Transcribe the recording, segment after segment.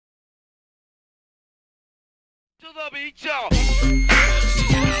To the beach, y'all.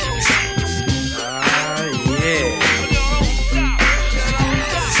 Yeah.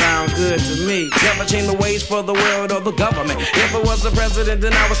 Sound good to me. Never change the ways for the world or the government. If I was the president,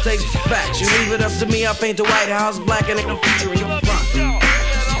 then I would state facts. You leave it up to me, I paint the White House black and I'm featuring your front.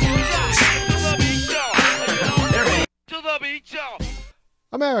 To the beach, y'all.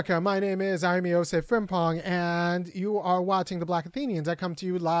 America, my name is Arimiose Frimpong, and you are watching The Black Athenians. I come to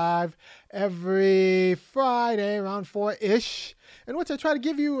you live every Friday around 4-ish, in which I try to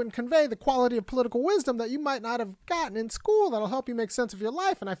give you and convey the quality of political wisdom that you might not have gotten in school that'll help you make sense of your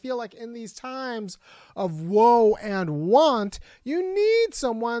life. And I feel like in these times of woe and want, you need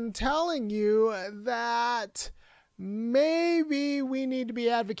someone telling you that maybe we need to be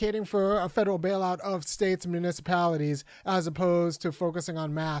advocating for a federal bailout of states and municipalities as opposed to focusing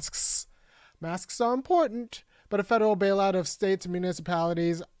on masks. Masks are important, but a federal bailout of states and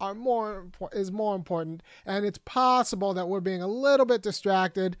municipalities is more important. And it's possible that we're being a little bit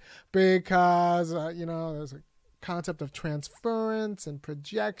distracted because, there's a concept of transference and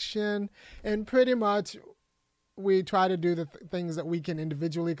projection, and pretty much we try to do the things that we can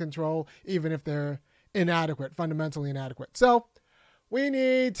individually control, even if they're inadequate, fundamentally inadequate. So we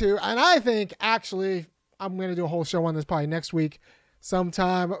need to, and I think actually I'm going to do a whole show on this probably next week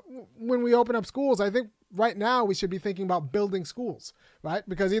sometime when we open up schools. I think right now we should be thinking about building schools, right?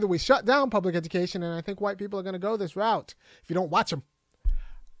 Because either we shut down public education, and I think white people are going to go this route if you don't watch them,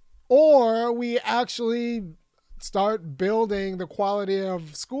 or we actually start building the quality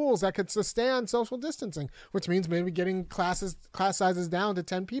of schools that could sustain social distancing, which means maybe getting class sizes down to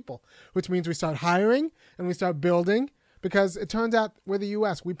 10 people, which means we start hiring and we start building, because it turns out we're the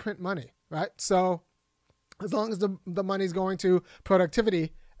U.S., we print money, right? So as long as the money's going to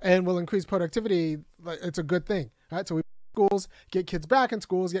productivity and will increase productivity, it's a good thing, right? So we schools, get kids back in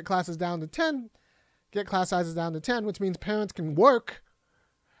schools, get class sizes down to 10, which means parents can work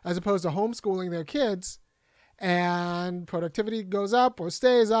as opposed to homeschooling their kids, and productivity goes up or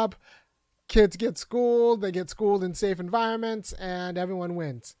stays up. Kids get schooled, they get schooled in safe environments, and everyone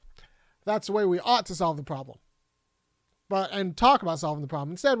wins. That's the way we ought to solve the problem. And talk about solving the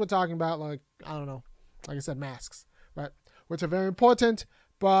problem. Instead, we're talking about, like I said, masks, right? Which are very important,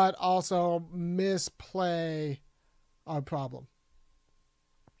 but also misplay our problem.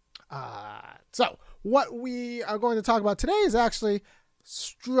 So what we are going to talk about today is actually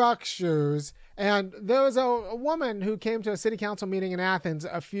structures. And there was a woman who came to a city council meeting in Athens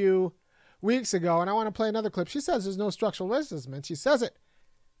a few weeks ago, and I want to play another clip. She says there's no structural racism, and she says it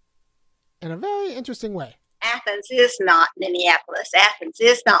in a very interesting way. Athens is not Minneapolis. Athens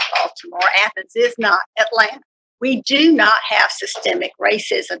is not Baltimore. Athens is not Atlanta. We do not have systemic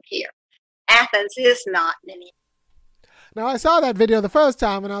racism here. Athens is not Minneapolis. Now, I saw that video the first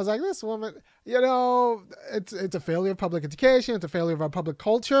time, and I was like, this woman, it's a failure of public education. It's a failure of our public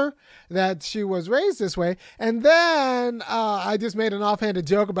culture that she was raised this way. And then I just made an offhanded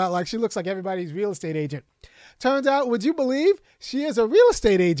joke about, she looks like everybody's real estate agent. Turns out, would you believe, she is a real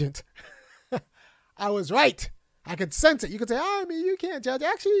estate agent. I was right. I could sense it. You could say, you can't judge.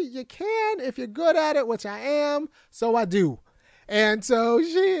 Actually, you can if you're good at it, which I am, so I do. And so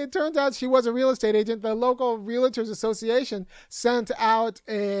it turns out she was a real estate agent. The local Realtors Association sent out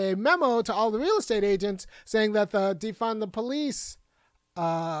a memo to all the real estate agents saying that the Defund the Police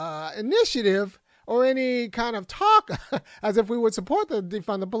initiative, or any kind of talk as if we would support the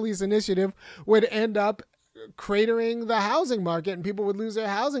Defund the Police initiative, would end up cratering the housing market and people would lose their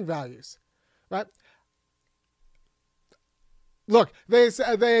housing values, right? Look, they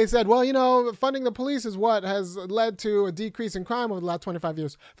said, well, funding the police is what has led to a decrease in crime over the last 25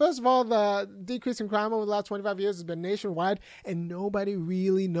 years. First of all, the decrease in crime over the last 25 years has been nationwide, and nobody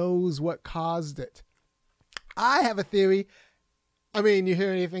really knows what caused it. I have a theory. You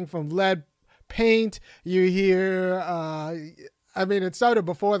hear anything from lead paint, you hear, it started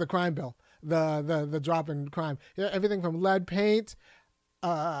before the crime bill, the drop in crime. Everything from lead paint,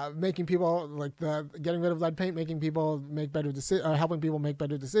 making people getting rid of lead paint, making people make better decisions, or helping people make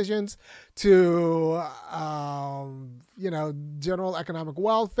better decisions, to general economic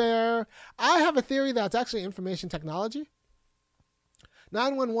welfare. I have a theory that's actually information technology.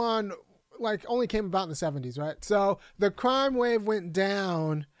 911 only came about in the 70s, right? So the crime wave went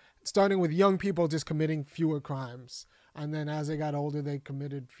down, starting with young people just committing fewer crimes, and then as they got older, they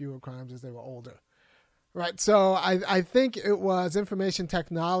committed fewer crimes as they were older. Right, so I think it was information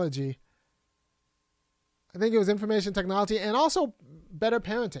technology. And also better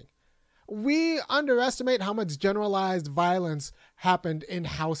parenting. We underestimate how much generalized violence happened in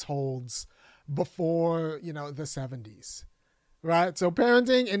households before, the 70s. right? So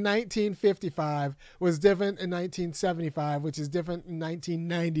parenting in 1955 was different in 1975, which is different in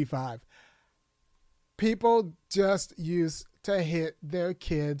 1995. People just used to hit their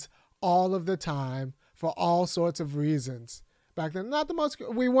kids all of the time for all sorts of reasons. Back then,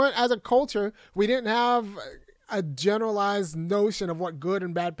 we weren't, as a culture, we didn't have a generalized notion of what good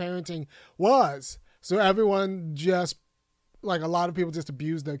and bad parenting was. So everyone just, like a lot of people, just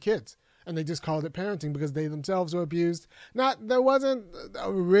abused their kids. And they just called it parenting because they themselves were abused. There wasn't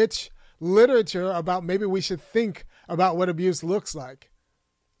a rich literature about maybe we should think about what abuse looks like.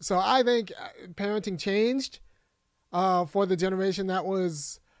 So I think parenting changed for the generation that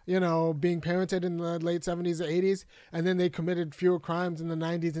was, being parented in the late 70s or 80s. And then they committed fewer crimes in the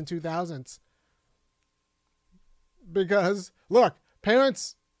 90s and 2000s. Because, look,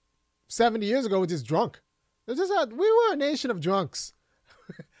 parents 70 years ago were just drunk. We were a nation of drunks.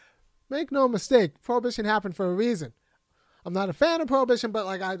 Make no mistake, Prohibition happened for a reason. I'm not a fan of Prohibition, but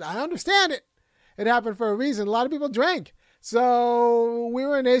I understand it. It happened for a reason. A lot of people drank. So we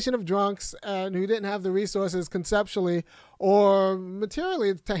were a nation of drunks and who didn't have the resources conceptually or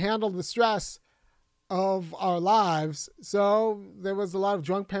materially to handle the stress of our lives. So there was a lot of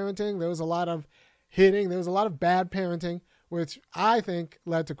drunk parenting. There was a lot of hitting. There was a lot of bad parenting, which I think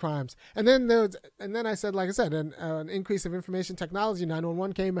led to crimes. And then I said, like I said, an increase of information technology.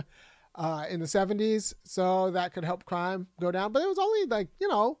 911 came in the 70s, so that could help crime go down. But it was only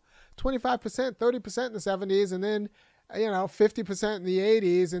 25%, 30% in the 70s, and then 50% in the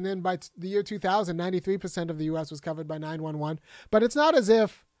 80s, and then by the year 2000, 93% of the U.S. was covered by 911. But it's not as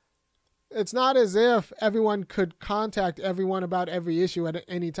if everyone could contact everyone about every issue at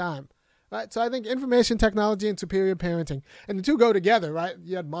any time. Right? So I think information technology and superior parenting, and the two go together, right?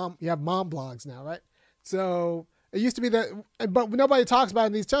 You have mom blogs now, right? So it used to be that, but nobody talks about it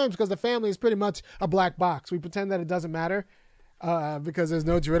in these terms because the family is pretty much a black box. We pretend that it doesn't matter because there's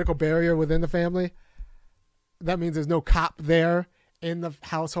no juridical barrier within the family. That means there's no cop there in the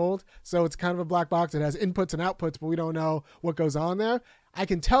household. So it's kind of a black box. It has inputs and outputs, but we don't know what goes on there. I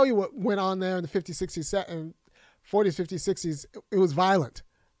can tell you what went on there in the 50s, 60s, and 40s, 50s, 60s. It was violent.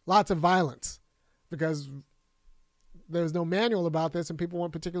 Lots of violence because there was no manual about this and people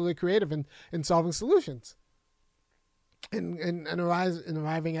weren't particularly creative in solving solutions and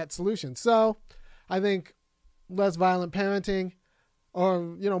arriving at solutions. So I think less violent parenting or,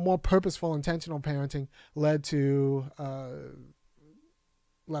 more purposeful, intentional parenting led to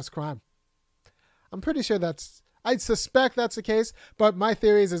less crime. I'm pretty sure I suspect that's the case, but my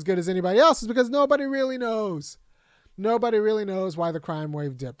theory is as good as anybody else's because nobody really knows. Nobody really knows why the crime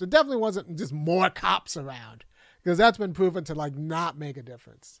wave dipped. It definitely wasn't just more cops around because that's been proven to not make a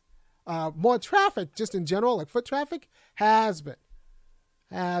difference. More traffic just in general, like foot traffic, has been.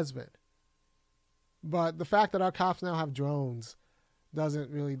 But the fact that our cops now have drones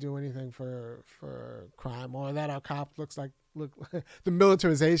doesn't really do anything for crime, or that our cops look the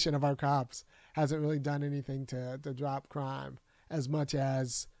militarization of our cops hasn't really done anything to drop crime as much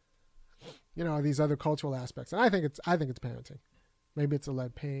as these other cultural aspects. And I think it's parenting. Maybe it's a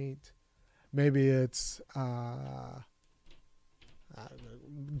lead paint. Maybe it's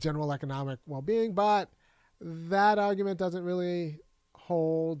general economic well-being. But that argument doesn't really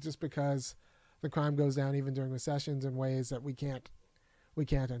hold just because the crime goes down even during recessions in ways that we can't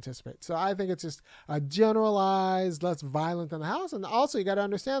anticipate. So I think it's just a generalized, less violent in the house. And also you got to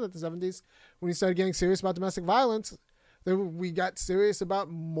understand that the 70s, when you started getting serious about domestic violence, then we got serious about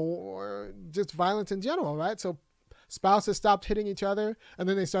more just violence in general, right? So spouses stopped hitting each other, and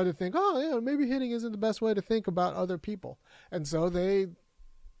then they started to think, maybe hitting isn't the best way to think about other people. And so they,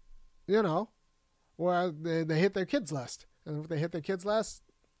 they hit their kids less. And if they hit their kids less,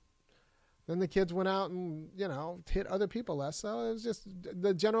 then the kids went out and, hit other people less. So it was just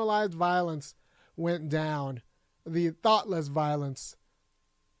the generalized violence went down. The thoughtless violence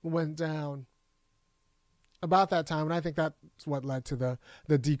went down about that time, and I think that's what led to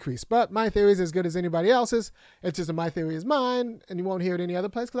the decrease. But my theory is as good as anybody else's. It's just that my theory is mine, and you won't hear it any other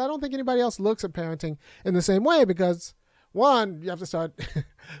place because I don't think anybody else looks at parenting in the same way because, one, you have to start,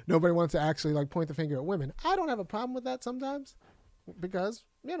 nobody wants to actually point the finger at women. I don't have a problem with that sometimes because,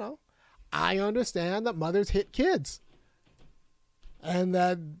 I understand that mothers hit kids and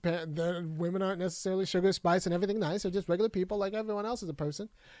that women aren't necessarily sugar, spice, and everything nice. They're just regular people like everyone else is a person.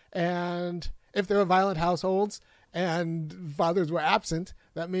 And if there were violent households and fathers were absent,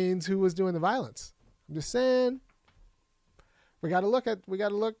 that means who was doing the violence? I'm just saying we got to look at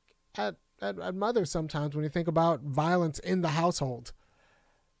mothers sometimes when you think about violence in the household,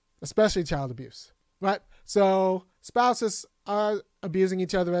 especially child abuse, right? So spouses are abusing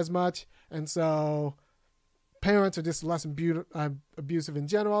each other as much. And so parents are just less abusive in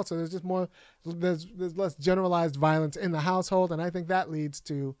general. So there's just there's less generalized violence in the household. And I think that leads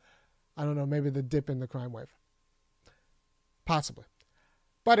to, I don't know, maybe the dip in the crime wave. Possibly.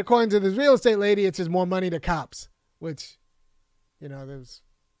 But according to this real estate lady, it's just more money to cops, which, there's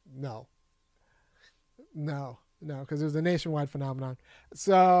no, because it was a nationwide phenomenon.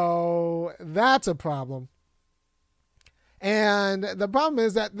 So that's a problem. And the problem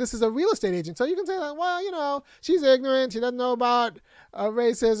is that this is a real estate agent. So you can say, like, well, she's ignorant. She doesn't know about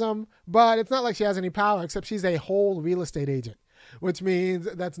racism, but it's not like she has any power, except she's a whole real estate agent, which means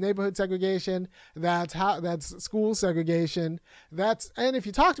that's neighborhood segregation. That's school segregation. And if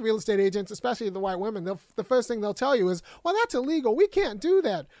you talk to real estate agents, especially the white women, the first thing they'll tell you is, well, that's illegal. We can't do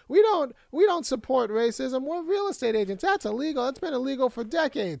that. We don't support racism. We're real estate agents. That's illegal. It's been illegal for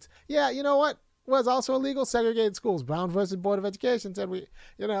decades. Yeah. You know what was also illegal? Segregated schools. Brown versus Board of Education said we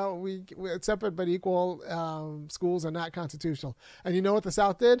separate but equal schools are not constitutional. And you know what the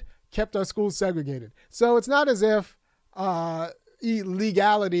South did? Kept our schools segregated. So it's not as if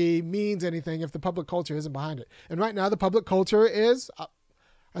legality means anything if the public culture isn't behind it. And right now the public culture is,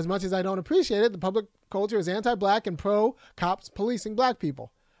 as much as I don't appreciate it, the public culture is anti-black and pro-cops policing black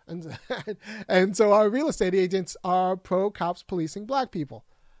people. And so our real estate agents are pro-cops policing black people.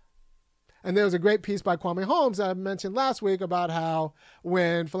 And there was a great piece by Kwame Holmes I mentioned last week about how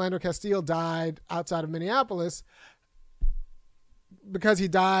when Philando Castile died outside of Minneapolis, because he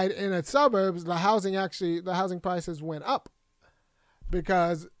died in its suburbs, the housing prices went up,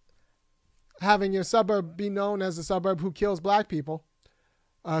 because having your suburb be known as a suburb who kills black people,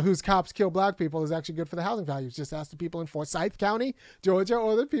 whose cops kill black people, is actually good for the housing values. Just ask the people in Forsyth County, Georgia,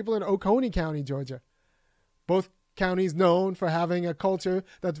 or the people in Oconee County, Georgia. Both counties known for having a culture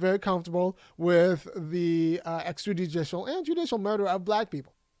that's very comfortable with the extrajudicial and judicial murder of black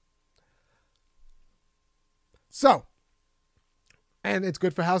people. So, and it's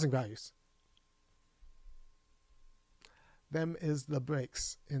good for housing values. Them is the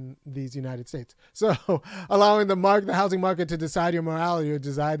breaks in these United States. So allowing the housing market to decide your morality or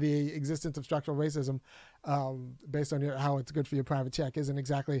decide the existence of structural racism based on how it's good for your private check isn't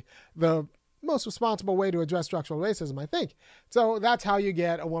exactly the most responsible way to address structural racism, I think. So that's how you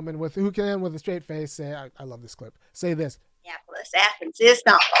get a woman who can, with a straight face, say, I love this clip, say this. Minneapolis. Athens is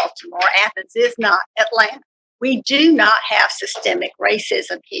not Baltimore. Athens is not Atlanta. We do not have systemic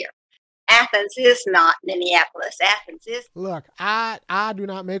racism here. Athens is not Minneapolis. Athens is. Look, I do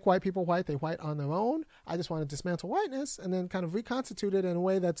not make white people white. They white on their own. I just want to dismantle whiteness and then kind of reconstitute it in a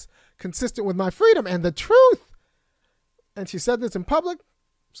way that's consistent with my freedom and the truth. And she said this in public.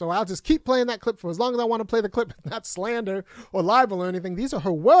 So I'll just keep playing that clip for as long as I want to play the clip, not slander or libel or anything. These are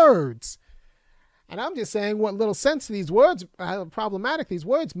her words. And I'm just saying what little sense these words, how problematic these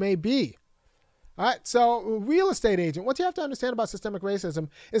words may be. All right, so real estate agent, what you have to understand about systemic racism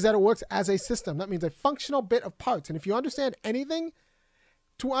is that it works as a system. That means a functional bit of parts. And if you understand anything,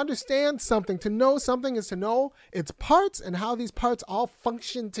 to understand something, to know something is to know its parts and how these parts all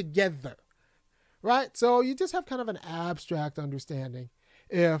function together. Right? So you just have kind of an abstract understanding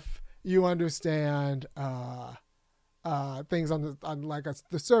if you understand things on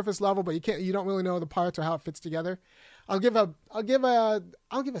the surface level, but you don't really know the parts or how it fits together. I'll give a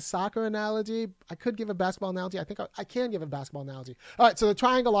soccer analogy. I could give a basketball analogy. I think I can give a basketball analogy. All right, so the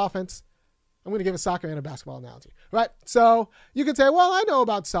triangle offense. I'm going to give a soccer and a basketball analogy. Right? So you could say, well, I know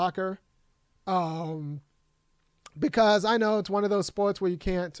about soccer, because I know it's one of those sports where you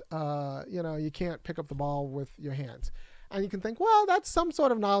can't pick up the ball with your hands. And you can think, well, that's some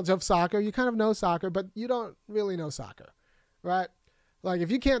sort of knowledge of soccer. You kind of know soccer, but you don't really know soccer, right? Like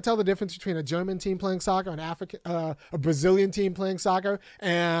if you can't tell the difference between a German team playing soccer, a Brazilian team playing soccer,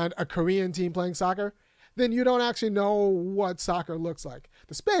 and a Korean team playing soccer, then you don't actually know what soccer looks like.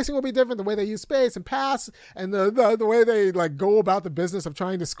 The spacing will be different, the way they use space and pass, and the way they like go about the business of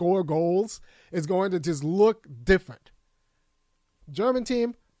trying to score goals is going to just look different. German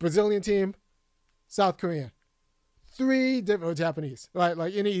team, Brazilian team, South Korean. 3 different, or Japanese, right?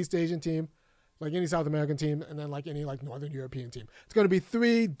 Like any East Asian team, like any South American team, and then like any like Northern European team. It's going to be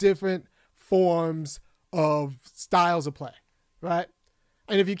 3 different forms of styles of play, right?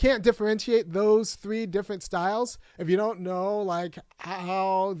 And if you can't differentiate those 3 different styles, if you don't know like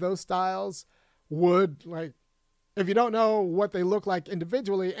how those styles would like, if you don't know what they look like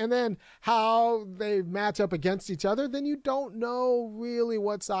individually and then how they match up against each other, then you don't know really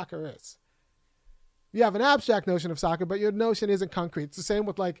what soccer is. You have an abstract notion of soccer, but your notion isn't concrete. It's the same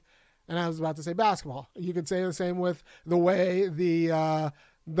with and I was about to say basketball. You could say the same with the way the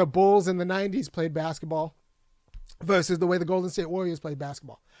Bulls in the 90s played basketball versus the way the Golden State Warriors played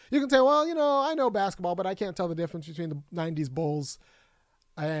basketball. You can say, well, I know basketball, but I can't tell the difference between the 90s Bulls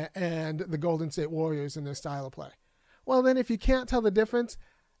and the Golden State Warriors in their style of play. Well, then if you can't tell the difference,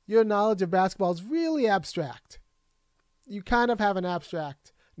 your knowledge of basketball is really abstract. You kind of have an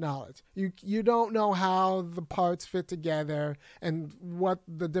abstract knowledge. You don't know how the parts fit together and what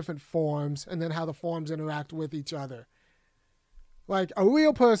the different forms, and then how the forms interact with each other. Like a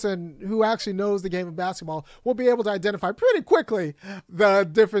real person who actually knows the game of basketball will be able to identify pretty quickly the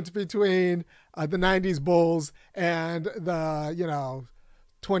difference between the 90s Bulls and the,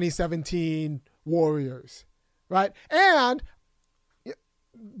 2017 Warriors, right? And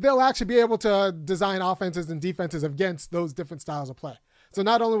they'll actually be able to design offenses and defenses against those different styles of play. So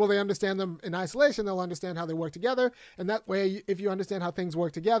not only will they understand them in isolation, they'll understand how they work together. And that way, if you understand how things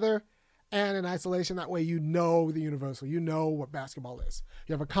work together and in isolation, that way you know the universal. You know what basketball is.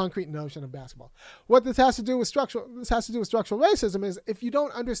 You have a concrete notion of basketball. What this has to do with structural racism is if you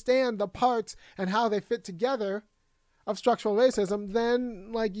don't understand the parts and how they fit together of structural racism,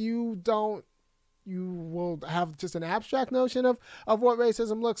 then you will have just an abstract notion of what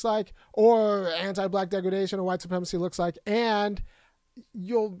racism looks like, or anti-black degradation or white supremacy looks like, and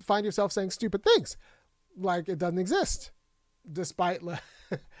you'll find yourself saying stupid things like it doesn't exist, despite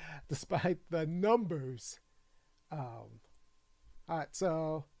the numbers. All right,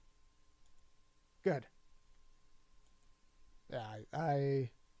 so good. Yeah,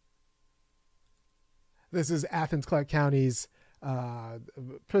 this is Athens Clarke County's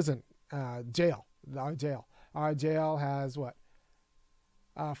prison, jail. Our jail. Our jail has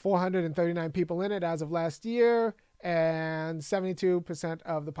 439 people in it as of last year, and 72%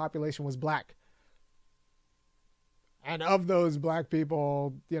 of the population was black. And of those black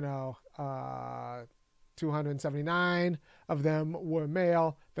people, 279 of them were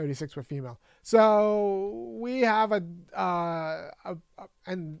male, 36 were female. So we have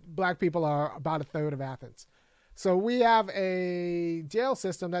and black people are about a third of Athens. So we have a jail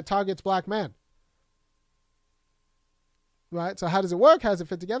system that targets black men. Right? So how does it work? How does it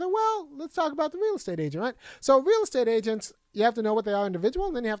fit together? Well, let's talk about the real estate agent, right? So real estate agents, you have to know what they are individual,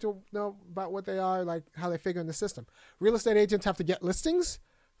 and then you have to know about what they are, like how they figure in the system. Real estate agents have to get listings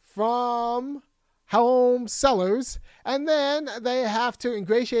from home sellers, and then they have to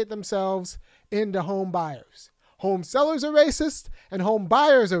ingratiate themselves into home buyers. Home sellers are racist and home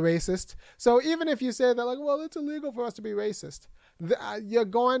buyers are racist. So even if you say that, well, it's illegal for us to be racist, you're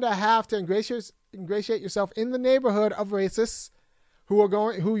going to have to ingratiate yourself in the neighborhood of racists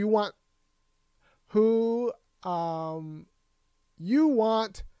who you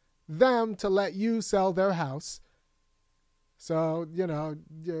want them to let you sell their house. So,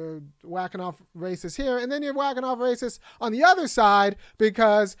 you're whacking off racists here, and then you're whacking off racists on the other side,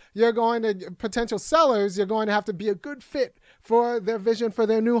 because potential sellers, you're going to have to be a good fit for their vision for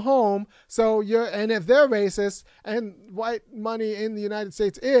their new home. So and if they're racist, and white money in the United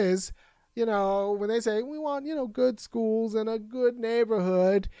States is, when they say we want, good schools and a good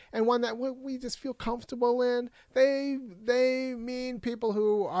neighborhood and one that we just feel comfortable in, they mean people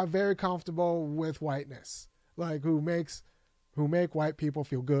who are very comfortable with whiteness, like who make white people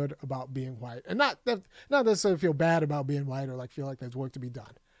feel good about being white, and not necessarily feel bad about being white or feel like there's work to be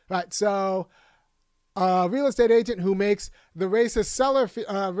done. Right. So a real estate agent who makes the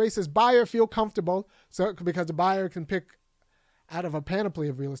racist buyer feel comfortable, so because the buyer can pick out of a panoply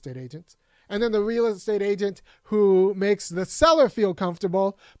of real estate agents. And then the real estate agent who makes the seller feel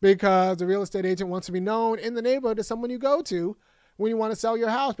comfortable, because the real estate agent wants to be known in the neighborhood as someone you go to when you want to sell your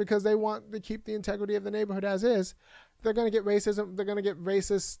house, because they want to keep the integrity of the neighborhood as is. They're going to get racism. They're going to get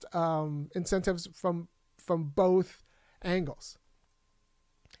racist incentives from both angles.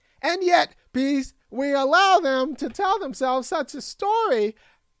 And yet, we allow them to tell themselves such a story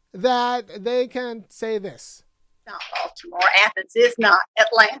that they can say this. Not Baltimore. Athens is not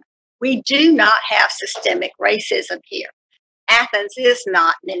Atlanta. We do not have systemic racism here. Athens is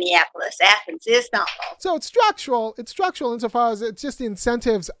not Minneapolis. Athens is not Baltimore. So it's structural. It's structural insofar as it's just the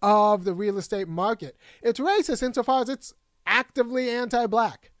incentives of the real estate market. It's racist insofar as it's actively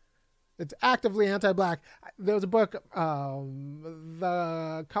anti-black. It's actively anti-black. There was a book,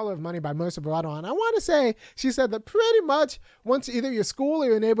 The Color of Money by Mercer Barato, and I want to say she said that pretty much once either your school or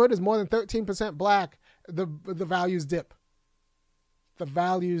your neighborhood is more than 13% black, the values dip. The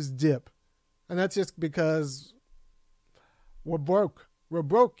values dip. And that's just because we're broke. We're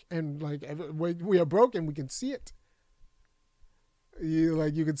broke, and we are broke, and we can see it.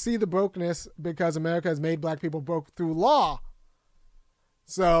 You can see the brokenness because America has made black people broke through law.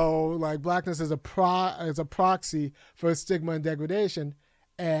 So blackness is a proxy for stigma and degradation,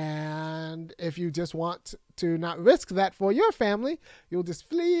 And if you just want to not risk that for your family, you'll just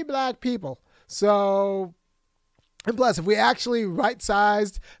flee black people. So, and plus, if we actually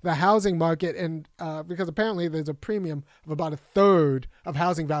right-sized the housing market, and because apparently there's a premium of about a third of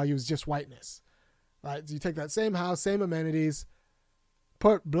housing value is just whiteness, right? So you take that same house, same amenities,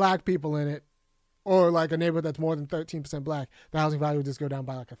 put black people in it, or like a neighborhood that's more than 13% black, the housing value would just go down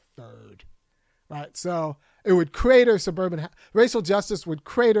by like a third, right? So it would crater racial justice would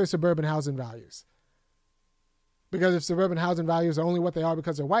crater suburban housing values. Because if suburban housing values are only what they are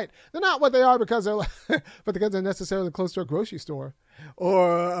because they're white, they're not what they are because they're, but because they're necessarily close to a grocery store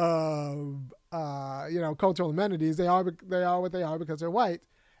or, cultural amenities. They are what they are because they're white.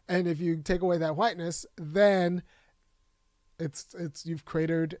 And if you take away that whiteness, then you've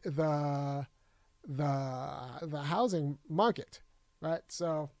cratered the housing market, right?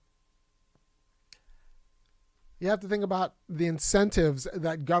 So you have to think about the incentives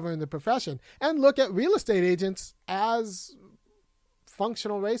that govern the profession and look at real estate agents as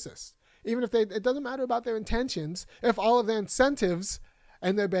functional racists. Even if it doesn't matter about their intentions, if all of their incentives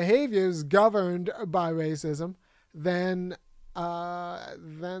and their behaviors governed by racism, then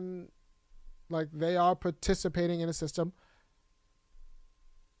like they are participating in a system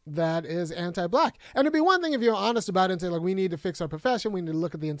that is anti-black. And it'd be one thing if you're honest about it and say, like, we need to fix our profession. We need to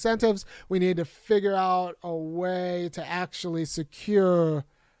look at the incentives. We need to figure out a way to actually secure,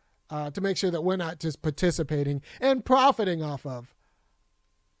 to make sure that we're not just participating and profiting off of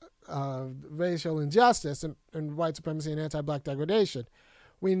racial injustice and white supremacy and anti-black degradation.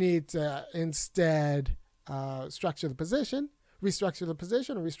 We need to instead restructure the position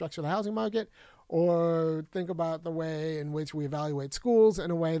or restructure the housing market, or think about the way in which we evaluate schools in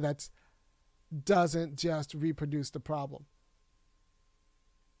a way that doesn't just reproduce the problem.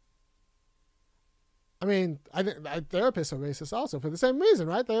 I mean, I think therapists are racist also for the same reason,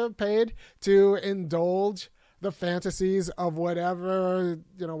 right? They're paid to indulge the fantasies of whatever,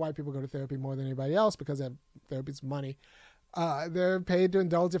 white people go to therapy more than anybody else because therapy's money. They're paid to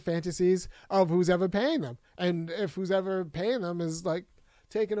indulge the fantasies of who's ever paying them. And if who's ever paying them is like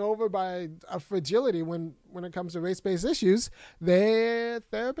taken over by a fragility when it comes to race-based issues, their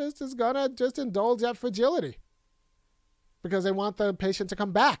therapist is going to just indulge that fragility because they want the patient to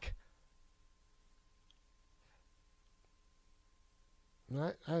come back.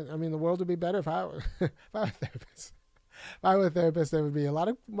 Right? I mean, the world would be better if I were a therapist. If I were a therapist, there would be a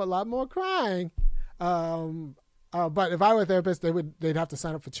lot more crying. But if I were a therapist, they'd have to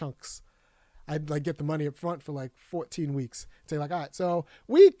sign up for chunks. I'd like get the money up front for like 14 weeks. Say like, all right, so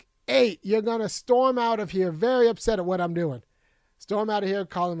week 8, you're going to storm out of here very upset at what I'm doing. Storm out of here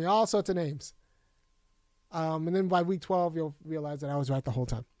calling me all sorts of names. And then by week 12, you'll realize that I was right the whole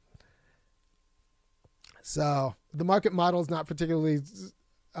time. So the market model is not particularly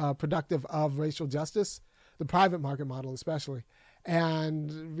productive of racial justice, the private market model especially.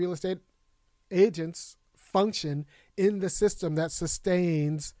 And real estate agents function in the system that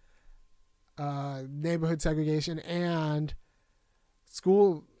sustains neighborhood segregation and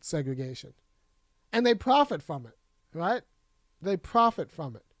school segregation. And they profit from it, right? They profit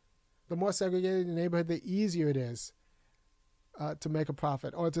from it. The more segregated the neighborhood, the easier it is to make a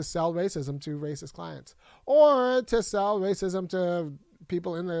profit or to sell racism to racist clients or to sell racism to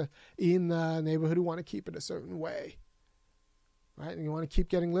people in the neighborhood who want to keep it a certain way, right? And you want to keep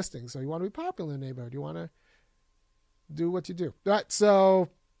getting listings. So you want to be popular in the neighborhood. You want to do what you do. Right, so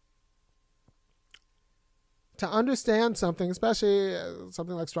to understand something, especially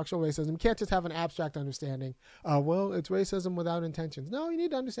something like structural racism, you can't just have an abstract understanding. Well, it's racism without intentions. No, you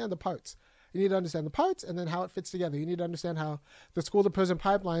need to understand the parts. You need to understand the parts and then how it fits together. You need to understand how the school-to-prison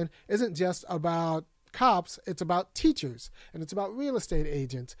pipeline isn't just about cops, it's about teachers, and it's about real estate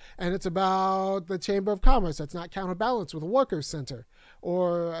agents, and it's about the Chamber of Commerce that's not counterbalanced with a workers' center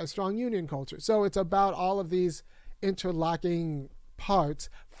or a strong union culture. So it's about all of these interlocking parts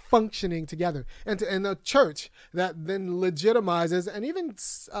functioning together, and the church that then legitimizes and even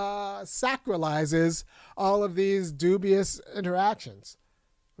sacralizes all of these dubious interactions,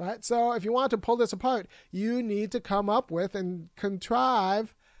 right? So if you want to pull this apart, you need to come up with and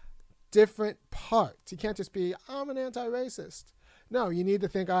contrive different parts. You can't just be, I'm an anti-racist. No, you need to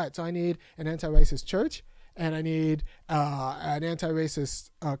think, all right, so I need an anti-racist church, and I need an anti-racist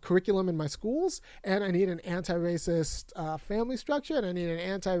curriculum in my schools, and I need an anti-racist family structure, and I need an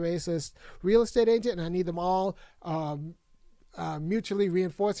anti-racist real estate agent, and I need them all mutually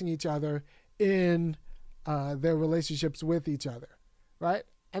reinforcing each other in their relationships with each other, right?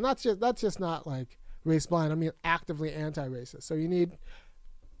 And that's just not like race blind. I mean actively anti-racist. So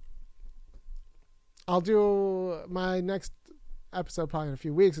I'll do my next episode probably in a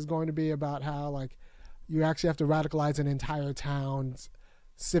few weeks is going to be about how like you actually have to radicalize an entire town's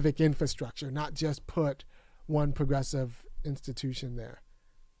civic infrastructure, not just put one progressive institution there,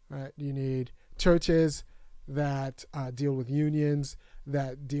 right? You need churches that deal with unions,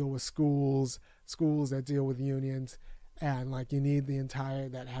 that deal with schools that deal with unions, and like you need the entire,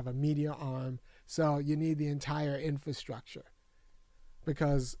 that have a media arm. So you need the entire infrastructure,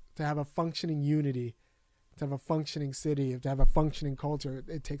 because to have a functioning unity, to have a functioning city, to have a functioning culture,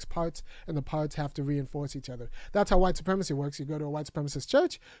 it takes parts, and the parts have to reinforce each other. That's how white supremacy works. You go to a white supremacist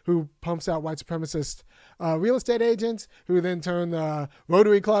church who pumps out white supremacist real estate agents, who then turn the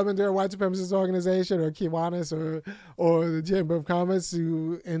Rotary Club into a white supremacist organization, or Kiwanis, or the Chamber of Commerce,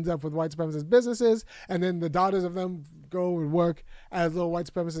 who ends up with white supremacist businesses, and then the daughters of them go and work as little white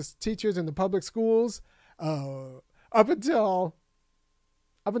supremacist teachers in the public schools. Up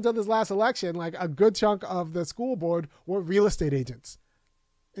until this last election, like a good chunk of the school board were real estate agents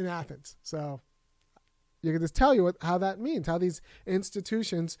in Athens. So you can just tell you how that means, how these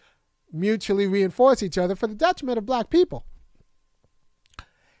institutions mutually reinforce each other for the detriment of black people.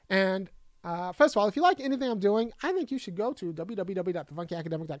 And first of all, if you like anything I'm doing, I think you should go to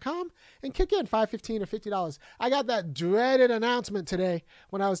www.thefunkyacademic.com and kick in $5, $15, or $50. I got that dreaded announcement today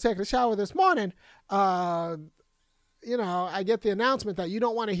when I was taking a shower this morning. I get the announcement that you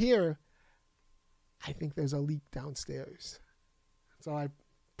don't want to hear. I think there's a leak downstairs. So I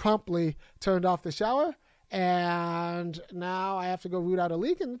promptly turned off the shower, and now I have to go root out a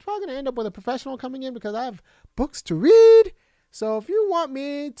leak, and it's probably going to end up with a professional coming in because I have books to read. So if you want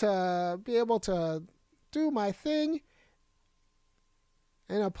me to be able to do my thing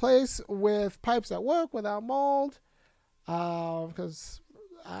in a place with pipes that work without mold, because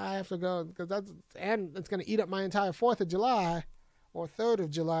I have to go, and it's going to eat up my entire 4th of July or 3rd of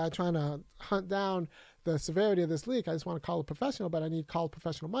July trying to hunt down the severity of this leak. I just want to call a professional, but I need call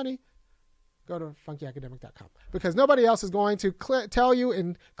professional money. Go to funkyacademic.com, because nobody else is going to tell you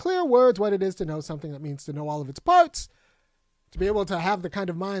in clear words what it is to know something. That means to know all of its parts, to be able to have the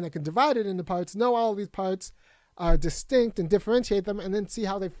kind of mind that can divide it into parts, know all of these parts are distinct and differentiate them, and then see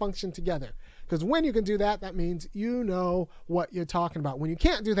how they function together. Because when you can do that, that means you know what you're talking about. When you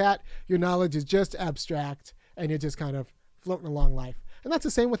can't do that, your knowledge is just abstract, and you're just kind of floating along life. And that's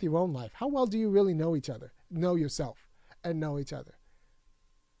the same with your own life. How well do you really know each other, know yourself, and know each other?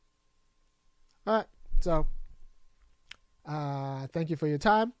 All right, so thank you for your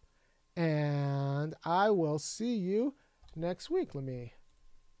time, and I will see you next week. Let me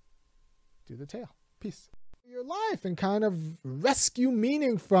do the tail. Peace. Your life and kind of rescue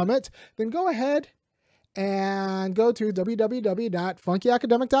meaning from it, then go ahead and go to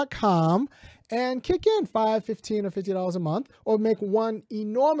www.funkyacademic.com and kick in $5, $15, or $50 a month, or make one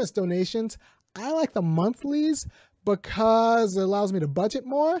enormous donations. I like the monthlies because it allows me to budget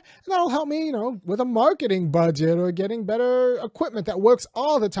more, and that'll help me, with a marketing budget or getting better equipment that works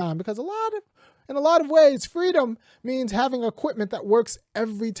all the time. Because in a lot of ways, freedom means having equipment that works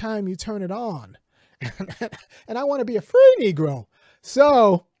every time you turn it on. And I want to be a free Negro.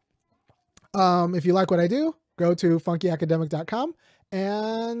 So if you like what I do, go to funkyacademic.com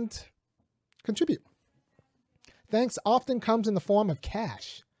and contribute. Thanks often comes in the form of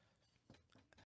cash.